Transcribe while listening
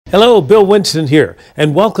Hello, Bill Winston here,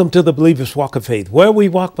 and welcome to the Believer's Walk of Faith, where we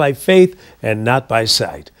walk by faith and not by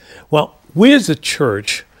sight. Well, we as a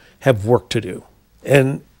church have work to do,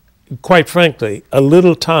 and quite frankly, a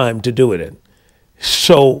little time to do it in.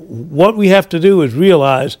 So what we have to do is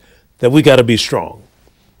realize that we got to be strong.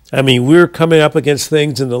 I mean, we're coming up against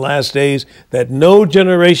things in the last days that no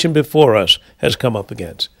generation before us has come up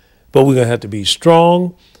against. But we're going to have to be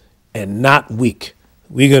strong and not weak.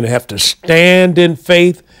 We're going to have to stand in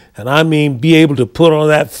faith, and I mean be able to put on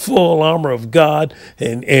that full armor of God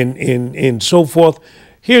and so forth.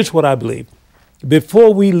 Here's what I believe.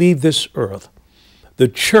 Before we leave this earth, the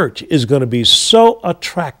church is going to be so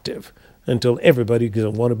attractive until everybody's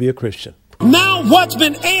going to want to be a Christian. Now what's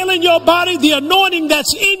been ailing your body, the anointing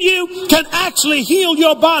that's in you can actually heal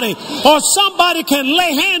your body. Or somebody can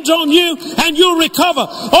lay hands on you and you'll recover.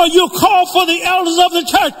 Or you call for the elders of the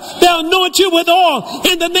church. They'll anoint you with oil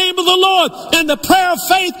in the name of the Lord. And the prayer of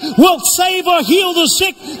faith will save or heal the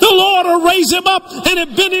sick. The Lord will raise him up, and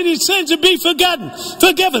if been any sins to be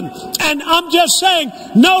forgiven. And I'm just saying,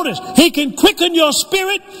 notice, he can quicken your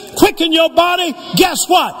spirit, quicken your body. Guess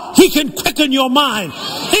what? He can quicken your mind.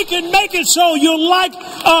 He can make it so you're like,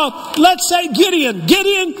 let's say Gideon.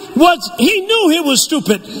 Gideon he knew he was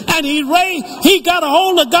stupid, and he got a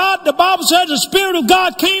hold of God. The Bible says the Spirit of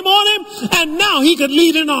God came on him, and now he could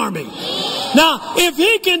lead an army. Now, if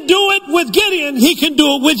he can do it with Gideon, he can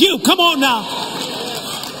do it with you. Come on now.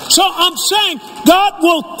 So I'm saying God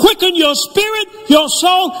will quicken your spirit, your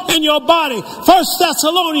soul, and your body. 1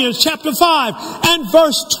 Thessalonians chapter 5 and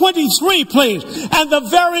verse 23, please. And the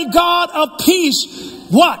very God of peace,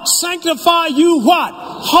 what? Sanctify you what?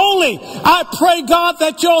 Holy. I pray, God,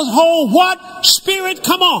 that your whole what? Spirit,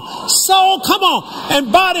 come on. Soul, come on.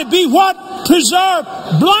 And body be what? Preserved,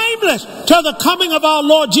 blameless to the coming of our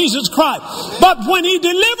Lord Jesus Christ. But when he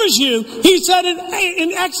delivers you, he said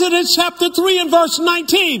in Exodus chapter 3 and verse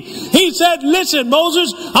 19, he said, listen,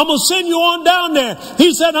 Moses, I'm going to send you on down there.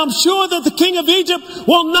 He said, I'm sure that the king of Egypt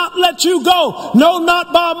will not let you go. No,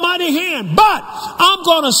 not by a mighty hand. But I'm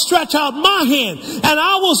going to stretch out my hand, and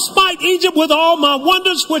I will smite Egypt with all my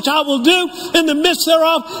wonders, which I will do in the midst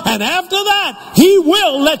thereof. And after that, he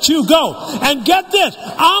will let you go. And get this,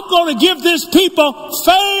 I'm going to give this people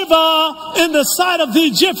favor in the sight of the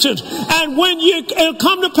Egyptians. And when it'll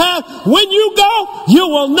come to pass, when you go, you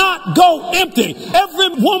will not go empty. Every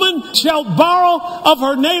woman shall borrow of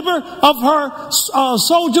her neighbor, of her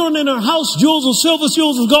sojourn in her house, jewels of silver,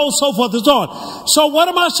 jewels of gold, so forth and so on. So what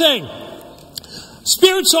am I saying?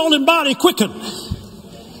 Spirit, soul, and body quicken.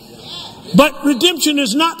 But redemption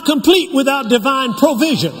is not complete without divine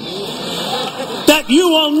provision. That you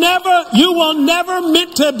will never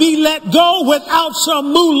meant to be let go without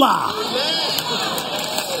some moolah.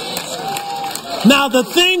 Now, the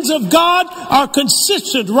things of God are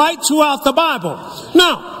consistent right throughout the Bible.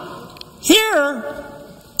 Now, here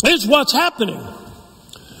is what's happening.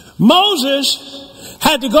 Moses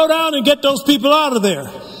had to go down and get those people out of there.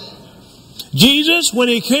 Jesus, when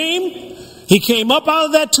he came up out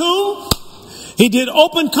of that tomb. He did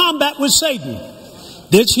open combat with Satan.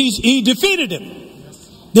 He defeated him.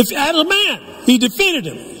 As a man, he defeated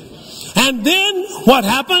him. And then what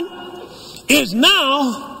happened is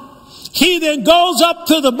now he then goes up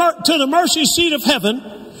to the mercy seat of heaven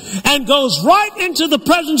and goes right into the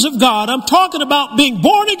presence of God. I'm talking about being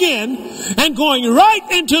born again and going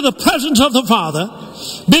right into the presence of the Father.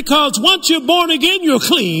 Because once you're born again, you're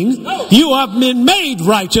clean. You have been made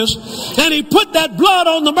righteous. And he put that blood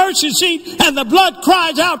on the mercy seat, and the blood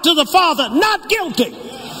cries out to the Father, not guilty.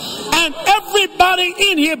 And everybody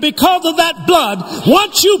in here, because of that blood,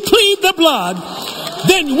 once you plead the blood,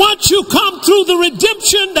 then once you come through the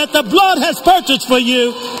redemption that the blood has purchased for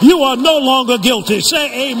you, you are no longer guilty.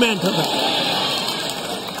 Say amen to that.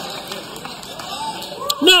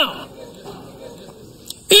 Now,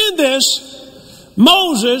 in this,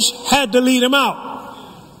 Moses had to lead him out.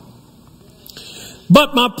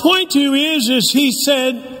 But my point to you is he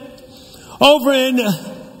said over in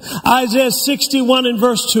Isaiah 61 and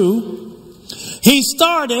verse 2, he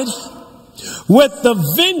started with the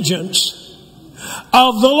vengeance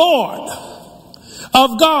of the Lord,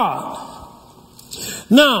 of God.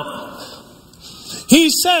 Now, he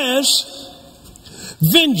says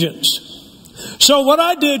vengeance. So what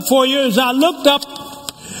I did for you is I looked up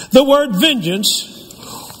the word vengeance.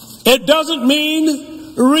 It doesn't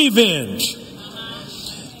mean revenge.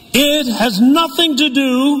 It has nothing to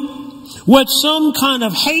do with some kind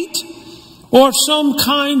of hate or some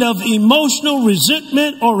kind of emotional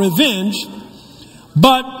resentment or revenge,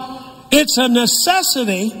 but it's a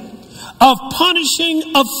necessity of punishing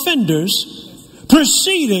offenders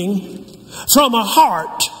proceeding from a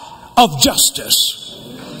heart of justice.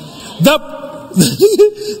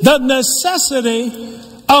 The necessity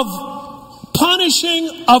of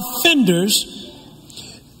punishing offenders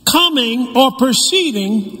coming or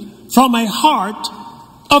proceeding from a heart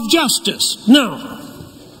of justice. Now,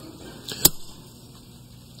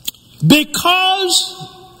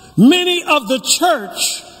 because many of the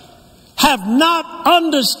church have not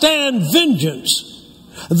understand vengeance,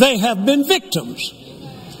 they have been victims.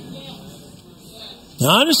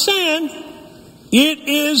 Now understand, it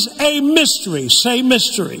is a mystery. Say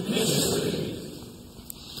mystery.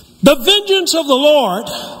 The vengeance of the Lord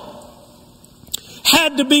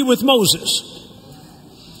had to be with Moses.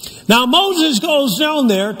 Now Moses goes down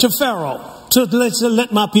there to Pharaoh to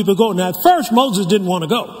let my people go. Now at first Moses didn't want to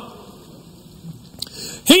go.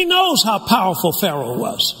 He knows how powerful Pharaoh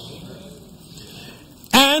was.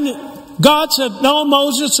 And God said, no,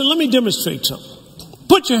 Moses, let me demonstrate something.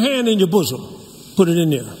 Put your hand in your bosom. Put it in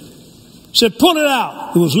there. He said, pull it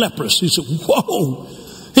out. It was leprous. He said, whoa.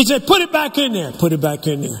 He said, put it back in there. Put it back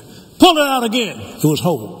in there. Pull it out again. It was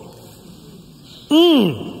whole.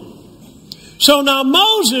 So now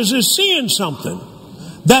Moses is seeing something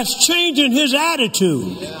that's changing his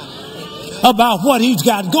attitude about what he's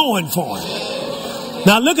got going for him.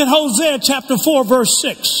 Now look at Hosea chapter 4 verse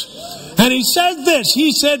 6. And he said this.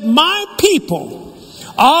 He said, my people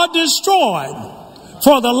are destroyed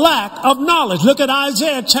for the lack of knowledge. Look at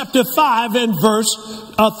Isaiah chapter 5 and verse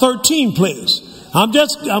 13, please. I'm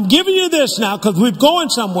giving you this now because we're going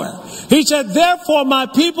somewhere. He said, therefore my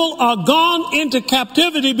people are gone into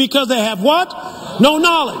captivity because they have what? No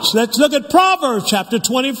knowledge. Let's look at Proverbs chapter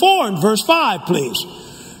 24 and verse 5, please.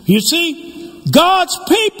 You see, God's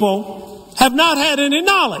people have not had any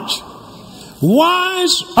knowledge. A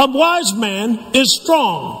wise man is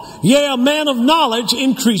strong. Yea, a man of knowledge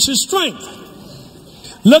increases strength.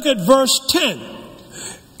 Look at verse 10.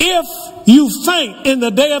 If you faint in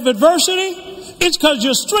the day of adversity, it's because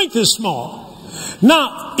your strength is small.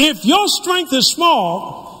 Now, if your strength is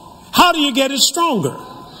small, how do you get it stronger?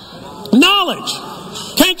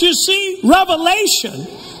 Knowledge. Can't you see? Revelation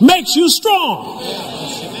makes you strong.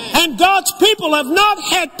 And God's people have not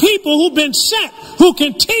had people who've been sent who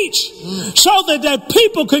can teach so that their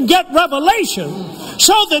people can get revelation,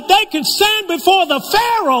 so that they can stand before the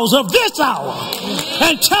pharaohs of this hour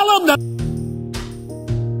and tell them that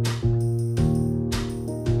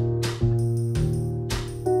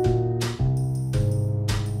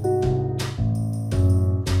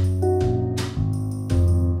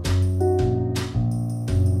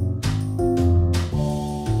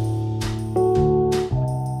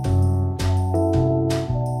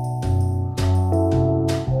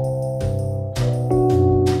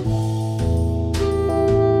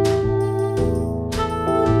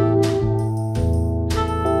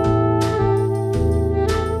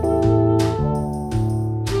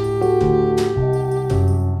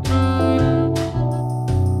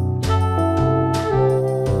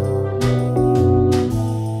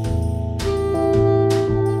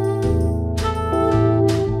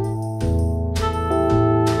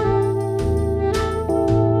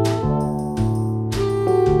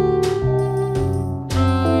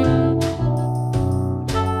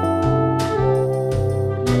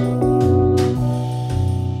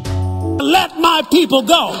people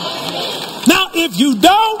go. Now, if you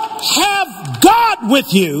don't have God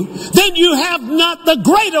with you, then you have not the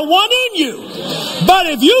greater one in you. But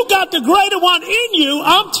if you got the greater one in you,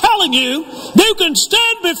 I'm telling you, you can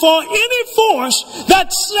stand before any force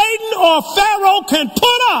that Satan or Pharaoh can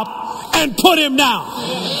put up and put him down.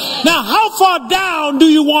 Now, how far down do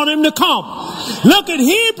you want him to come? Look at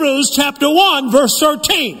Hebrews chapter 1 verse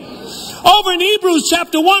 13. Over in Hebrews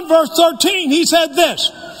chapter 1 verse 13, he said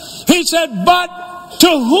this. He said, but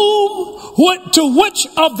to which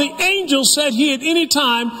of the angels said he at any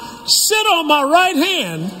time, sit on my right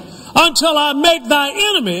hand until I make thy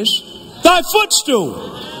enemies thy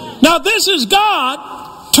footstool. Now this is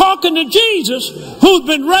God talking to Jesus, who's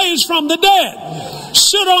been raised from the dead.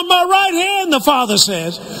 Sit on my right hand, the Father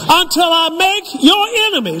says, until I make your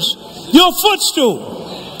enemies your footstool.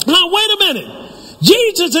 Now wait a minute.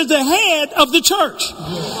 Jesus is the head of the church.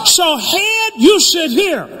 So head, you sit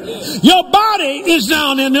here. Your body is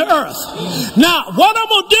down in the earth. Now, what I'm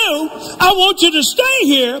going to do, I want you to stay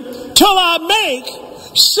here till I make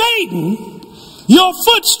Satan your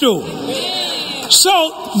footstool.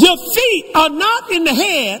 So your feet are not in the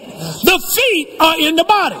head. The feet are in the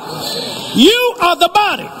body. You are the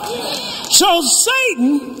body. So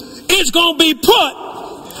Satan is going to be put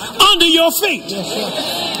under your feet.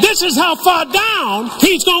 This is how far down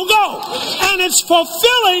he's going to go. And it's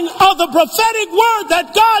fulfilling of the prophetic word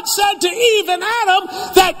that God said to Eve and Adam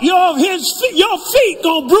that your feet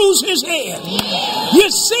going to bruise his head. You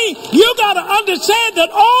see, you got to understand that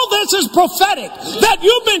all this is prophetic, that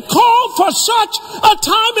you've been called for such a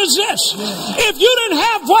time as this. If you didn't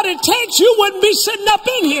have what it takes, you wouldn't be sitting up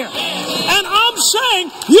in here. And I'm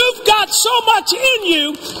saying you've got so much in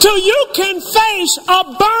you till you can face a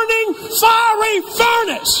burning, fiery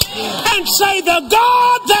furnace and say, the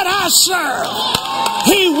God that I serve,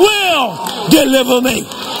 he will deliver me.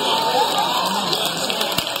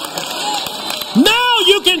 Now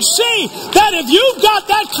you can see that if you've got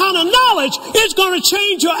that kind of knowledge, it's going to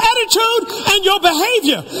change your attitude and your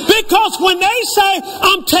behavior. Because when they say,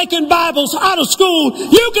 I'm taking Bibles out of school,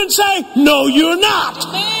 you can say, no, you're not.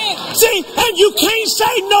 See, and you can't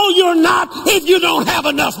say, no, you're not if you don't have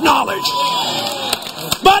enough knowledge.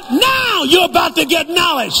 But now you're about to get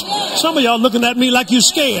knowledge. Some of y'all looking at me like you're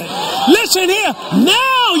scared. Listen here.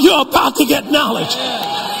 Now you're about to get knowledge.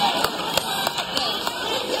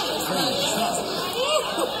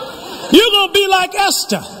 You're going to be like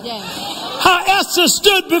Esther. How Esther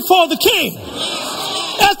stood before the king.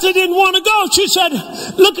 Esther didn't want to go. She said,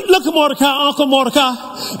 look at Mordecai, Uncle Mordecai.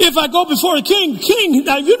 If I go before the king,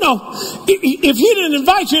 now you know, if he didn't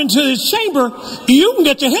invite you into his chamber, you can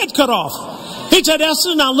get your head cut off. He said,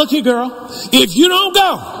 Esther, now look here, girl. If you don't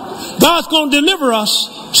go, God's going to deliver us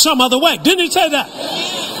some other way. Didn't he say that?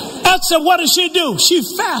 Esther, what did she do? She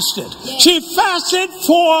fasted. She fasted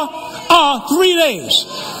for 3 days.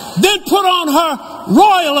 Then put on her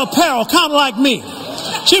royal apparel, kind of like me.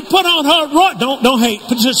 She put on her royal, don't hate,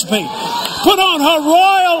 participate. Put on her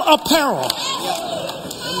royal apparel.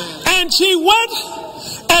 And she went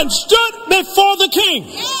and stood before the king.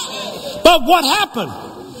 But what happened?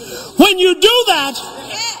 When you do that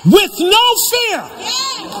with no fear,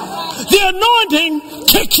 the anointing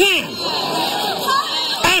kicks in.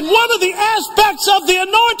 And one of the aspects of the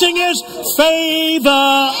anointing is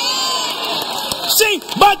favor. See,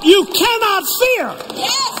 but you cannot fear.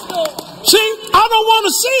 See, I don't want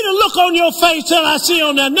to see the look on your face that I see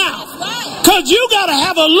on there now. Because you got to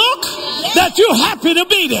have a look that you're happy to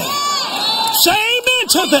be there. Say amen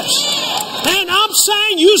to this. And I'm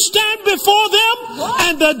saying you stand before them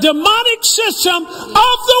and the demonic system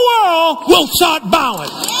of the world will start bowing.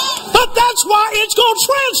 But that's why it's going to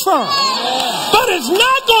transfer. But it's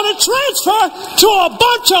not going to transfer to a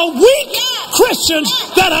bunch of weak Christians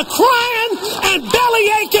that are crying and belly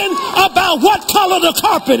aching about what color the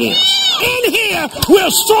carpet is. In here,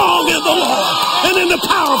 we're strong in the Lord and in the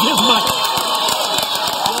power of his might.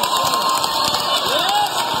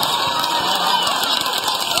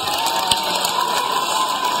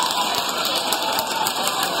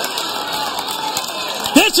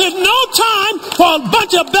 This is no time for a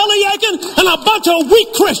bunch of belly aching and a bunch of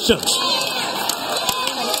weak Christians.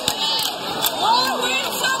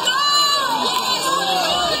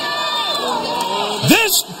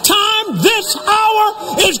 This time, this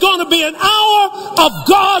hour is going to be an hour of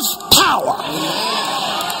God's power.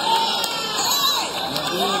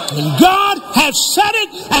 And God has said it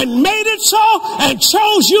and made it so and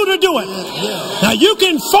chose you to do it. Now you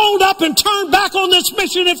can fold up and turn back on this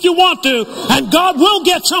mission if you want to, and God will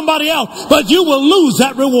get somebody else, but you will lose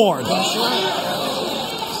that reward.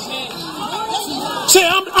 See,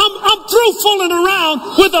 I'm through fooling around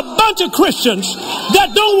with a bunch of Christians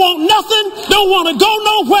that don't want nothing, don't want to go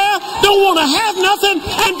nowhere, don't want to have nothing,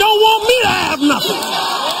 and don't want me to have nothing.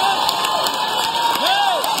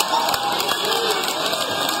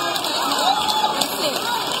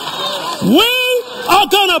 We are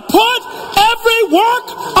going to put every work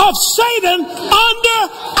of Satan under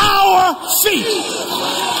our feet.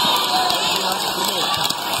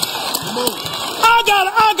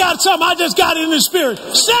 I got something. I just got in the spirit.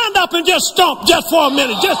 Stand up and just stomp just for a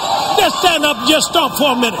minute. Just stand up and just stomp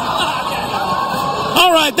for a minute.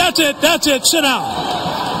 All right, that's it. That's it. Sit down.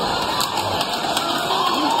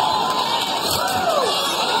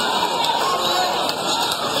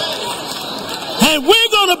 And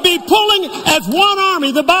we're going to be pulling as one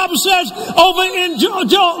army. The Bible says over in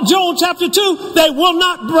Joel chapter 2, they will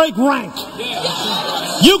not break rank.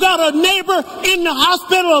 You got a neighbor in the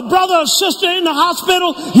hospital, a brother or sister in the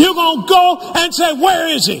hospital, you're going to go and say, where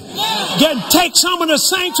is he? Take some of the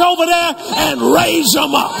saints over there and raise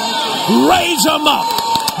them up. Raise them up.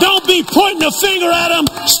 Don't be pointing a finger at them.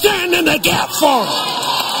 Stand in the gap for them.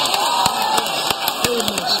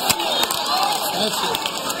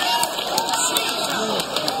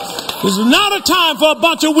 This is not a time for a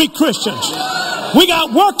bunch of weak Christians. We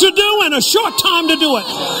got work to do and a short time to do it.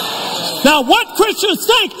 Now, what Christians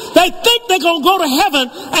think, they think they're going to go to heaven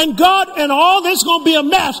and God and all this going to be a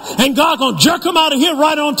mess and God going to jerk them out of here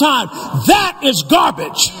right on time. That is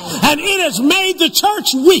garbage. And it has made the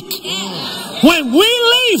church weak. When we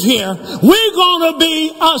leave here, we're going to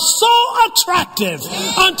be so attractive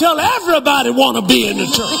until everybody want to be in the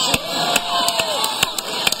church.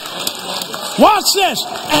 Watch this,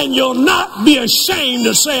 and you'll not be ashamed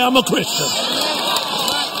to say I'm a Christian.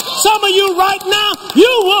 Some of you right now,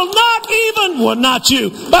 you will not even, well, not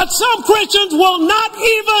you, but some Christians will not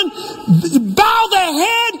even bow their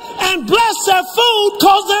head and bless their food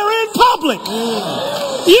because they're in public.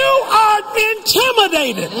 You are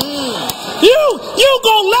intimidated. You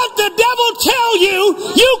gonna let the devil tell you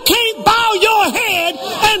you can't bow your head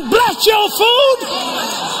and bless your food?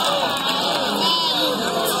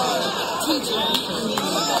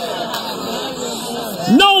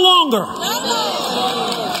 No longer.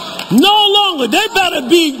 No longer. They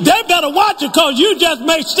better watch it, because you just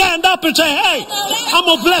may stand up and say, hey, I'm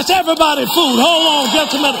going to bless everybody's food. Hold on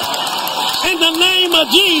just a minute. In the name of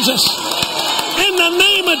Jesus. In the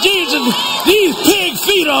name of Jesus, these pig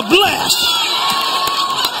feet are blessed.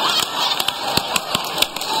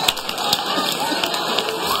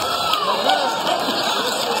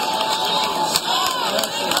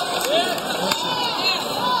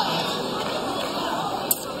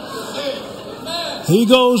 He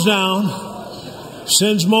goes down,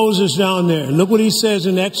 sends Moses down there. And look what he says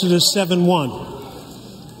in Exodus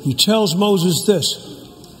 7:1. He tells Moses this.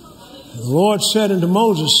 The Lord said unto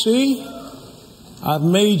Moses, see, I've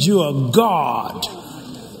made you a god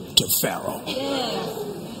to Pharaoh.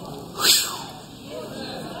 Whew.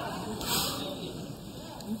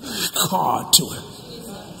 God to him.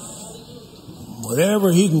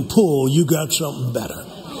 Whatever he can pull, you got something better.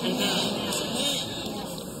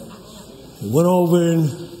 He went over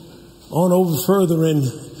on further in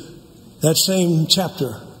that same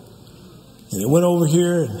chapter. And he went over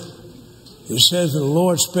here, and it says that the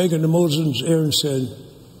Lord spake unto Moses and Aaron said,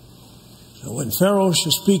 so when Pharaoh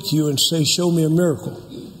shall speak to you and say, show me a miracle,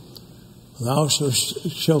 thou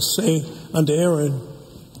shalt say unto Aaron,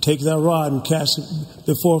 take thy rod and cast it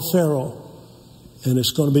before Pharaoh, and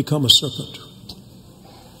it's going to become a serpent.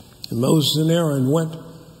 And Moses and Aaron went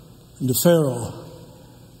into Pharaoh,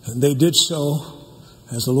 and they did so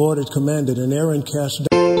as the Lord had commanded, and Aaron cast down.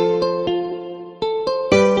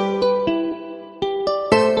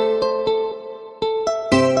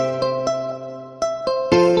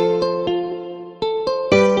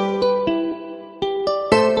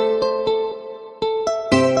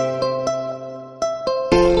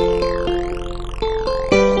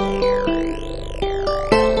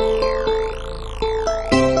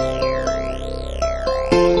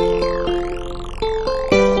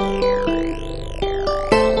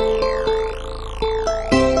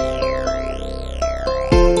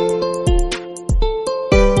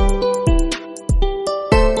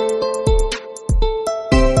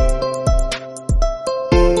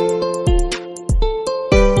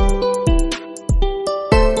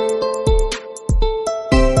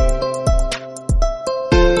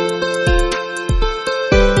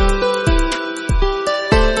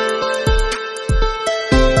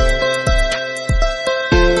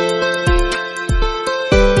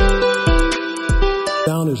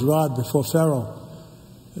 His rod before Pharaoh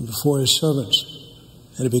and before his servants,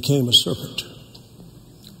 and it became a serpent.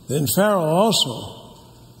 Then Pharaoh also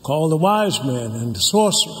called the wise men and the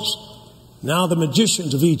sorcerers, now the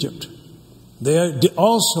magicians of Egypt. They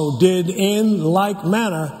also did in like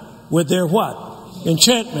manner with their what?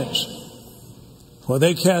 Enchantments. For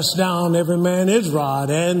they cast down every man his rod,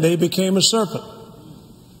 and they became a serpent.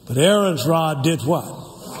 But Aaron's rod did what?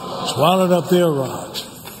 Swallowed up their rods.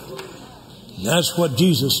 And that's what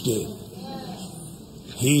Jesus did.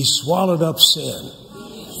 He swallowed up sin.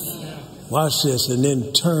 Watch this, and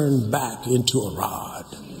then turned back into a rod.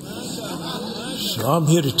 So I'm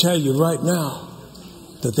here to tell you right now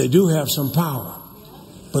that they do have some power,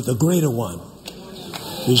 but the greater one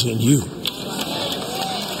is in you.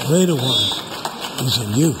 The greater one is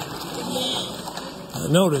in you. Now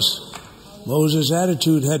notice, Moses'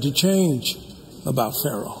 attitude had to change about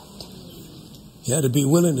Pharaoh. He had to be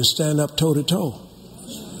willing to stand up toe to toe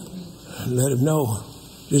and let him know,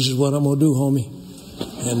 this is what I'm going to do, homie.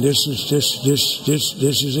 And this is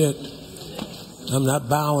it. I'm not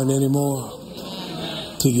bowing anymore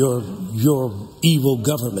to your evil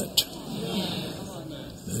government.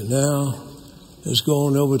 And now let's go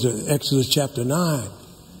on over to Exodus chapter 9,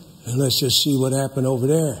 and let's just see what happened over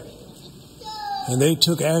there. And they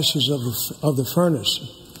took ashes of the furnace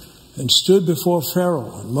and stood before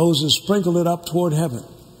Pharaoh, and Moses sprinkled it up toward heaven,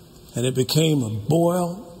 and it became a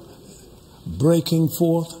boil breaking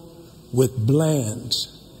forth with blans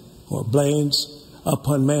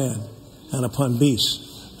upon man and upon beasts.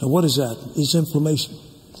 And what is that? It's inflammation.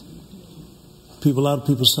 A lot of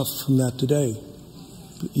people suffer from that today.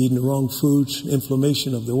 Eating the wrong foods,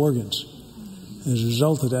 inflammation of the organs. As a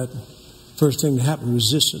result of that, first thing that happens,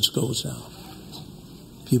 resistance goes down.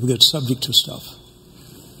 People get subject to stuff.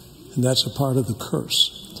 And that's a part of the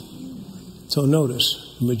curse. So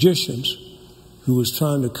notice, the magicians who was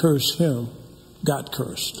trying to curse him got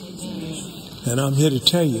cursed. And I'm here to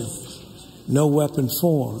tell you, no weapon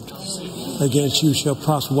formed against you shall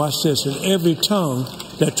prosper. Watch this. And every tongue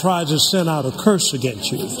that tries to send out a curse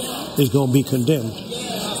against you is going to be condemned.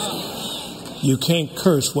 You can't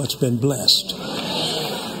curse what's been blessed.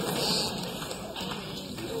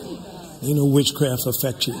 Ain't no witchcraft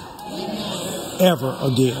affect you ever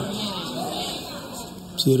again.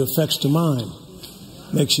 See, it affects the mind.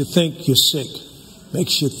 Makes you think you're sick.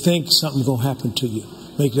 Makes you think something's going to happen to you.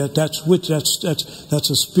 That's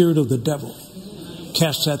a spirit of the devil.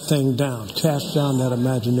 Cast that thing down. Cast down that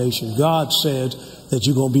imagination. God said that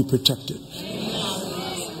you're going to be protected.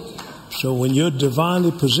 So when you're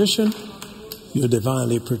divinely positioned, you're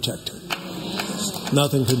divinely protected.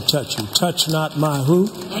 Nothing can touch you. Touch not my who?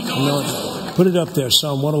 No. Put it up there,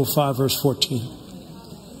 Psalm 105, verse 14.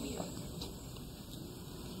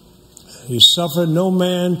 He suffered no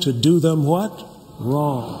man to do them what?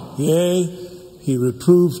 Wrong. Yea, he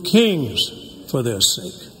reproved kings for their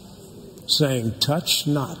sake, saying, touch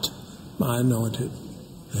not my anointed,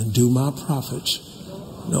 and do my prophets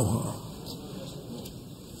no harm.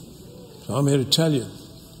 So I'm here to tell you,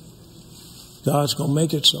 God's going to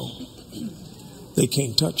make it so they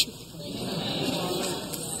can't touch you.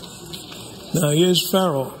 Now here's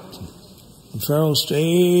Pharaoh. And Pharaoh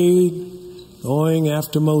stayed going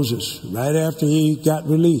after Moses right after he got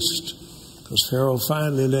released, because Pharaoh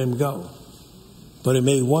finally let him go. But he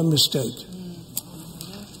made one mistake.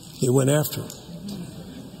 He went after him.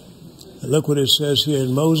 And look what it says here.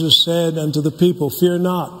 And Moses said unto the people, fear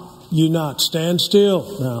not, ye not, stand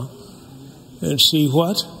still now, and see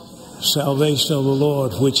what? Salvation of the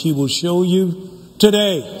Lord, which he will show you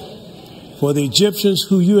today. For the Egyptians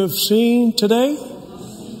who you have seen today,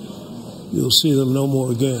 you'll see them no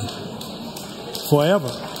more again.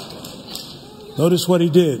 Forever. Notice what he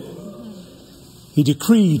did. He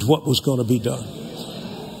decreed what was going to be done.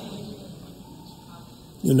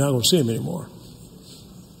 You're not going to see him anymore.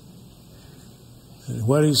 And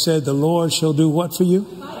what he said, the Lord shall do what for you?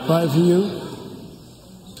 Fight for you?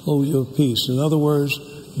 Hold your peace. In other words,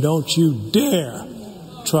 don't you dare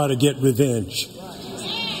try to get revenge.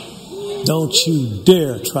 Don't you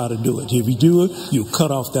dare try to do it. If you do it, you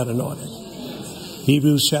cut off that anointing.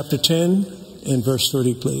 Hebrews chapter 10 and verse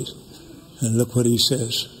 30, please. And look what he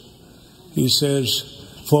says. He says,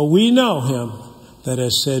 for we know him that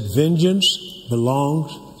has said, vengeance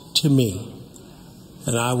belongs to me,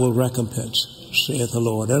 and I will recompense, saith the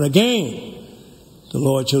Lord. And again, the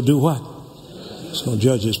Lord shall do what? He's going to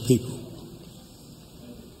judge his people.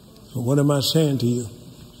 So what am I saying to you?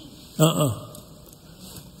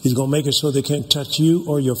 He's going to make it so they can't touch you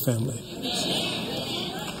or your family.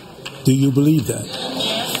 Do you believe that?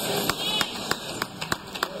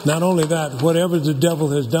 Not only that, whatever the devil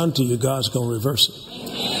has done to you, God's going to reverse it.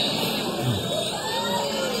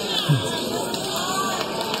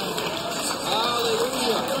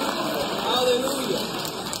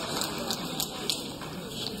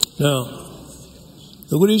 Now,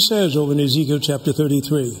 look what he says over in Ezekiel chapter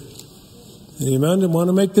 33. And you want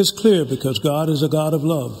to make this clear because God is a God of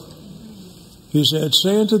love. He said,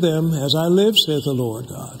 say unto them, as I live, saith the Lord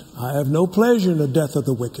God, I have no pleasure in the death of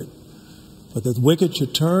the wicked, but that the wicked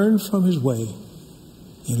should turn from his way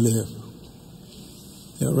and live.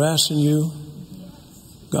 They're harassing you.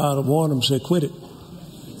 God will warn them, say, quit it.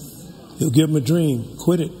 He'll give them a dream,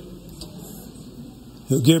 quit it.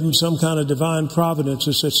 He'll give them some kind of divine providence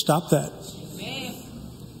that says, stop that.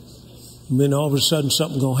 And then all of a sudden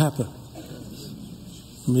something's going to happen.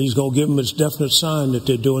 He's going to give them a definite sign that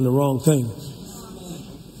they're doing the wrong thing.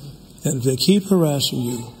 And if they keep harassing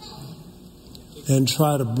you and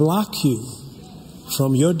try to block you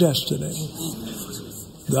from your destiny,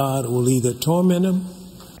 God will either torment them.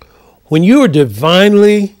 When you are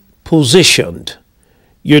divinely positioned,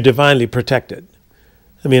 you're divinely protected.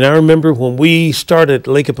 I mean, I remember when we started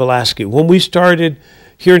Lake of Pulaski, when we started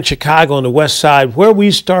here in Chicago on the west side, where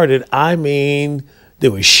we started, I mean,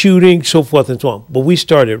 there was shooting, so forth and so on. But we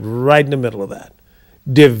started right in the middle of that.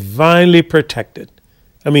 Divinely protected.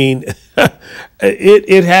 I mean,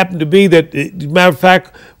 it happened to be that, as a matter of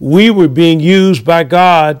fact, we were being used by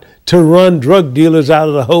God to run drug dealers out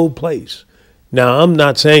of the whole place. Now, I'm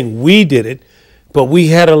not saying we did it, but we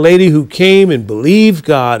had a lady who came and believed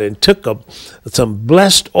God and took some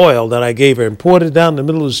blessed oil that I gave her and poured it down the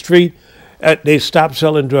middle of the street. They stopped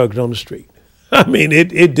selling drugs on the street. I mean,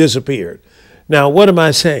 it disappeared. Now, what am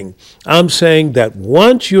I saying? I'm saying that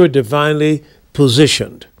once you're divinely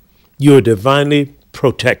positioned, you're divinely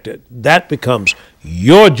protected. That becomes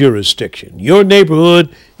your jurisdiction. Your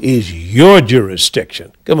neighborhood is your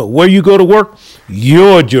jurisdiction. Come on, where you go to work,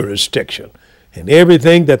 your jurisdiction. And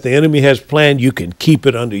everything that the enemy has planned, you can keep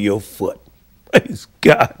it under your foot. Praise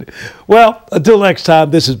God. Well, until next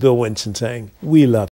time, this is Bill Winston saying, we love you.